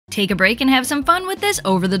Take a break and have some fun with this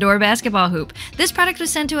over-the-door basketball hoop. This product was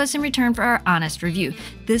sent to us in return for our honest review.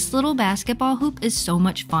 This little basketball hoop is so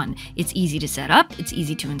much fun. It's easy to set up, it's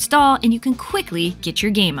easy to install, and you can quickly get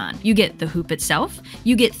your game on. You get the hoop itself,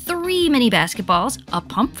 you get 3 mini basketballs, a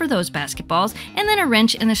pump for those basketballs, and then a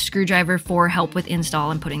wrench and a screwdriver for help with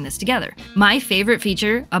install and putting this together. My favorite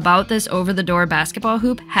feature about this over-the-door basketball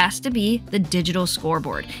hoop has to be the digital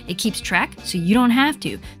scoreboard. It keeps track so you don't have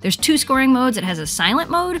to. There's 2 scoring modes. It has a silent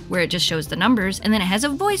mode where it just shows the numbers, and then it has a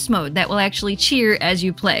voice mode that will actually cheer as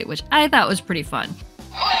you play, which I thought was pretty fun.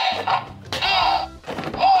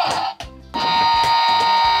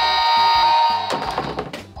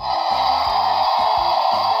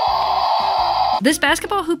 This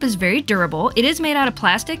basketball hoop is very durable. It is made out of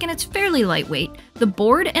plastic and it's fairly lightweight. The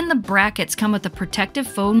board and the brackets come with a protective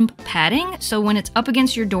foam padding, so when it's up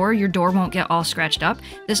against your door won't get all scratched up.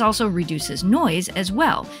 This also reduces noise as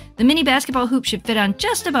well. The mini basketball hoop should fit on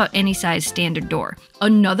just about any size standard door.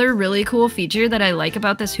 Another really cool feature that I like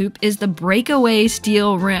about this hoop is the breakaway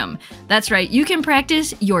steel rim. That's right, you can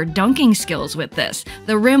practice your dunking skills with this.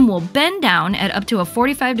 The rim will bend down at up to a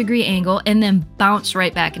 45-degree angle and then bounce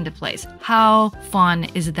right back into place. How fun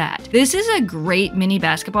is that? This is a great mini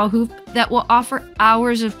basketball hoop that will offer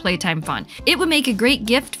hours of playtime fun. It would make a great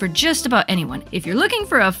gift for just about anyone. If you're looking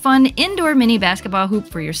for a fun indoor mini basketball hoop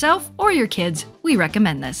for yourself or your kids, we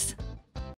recommend this.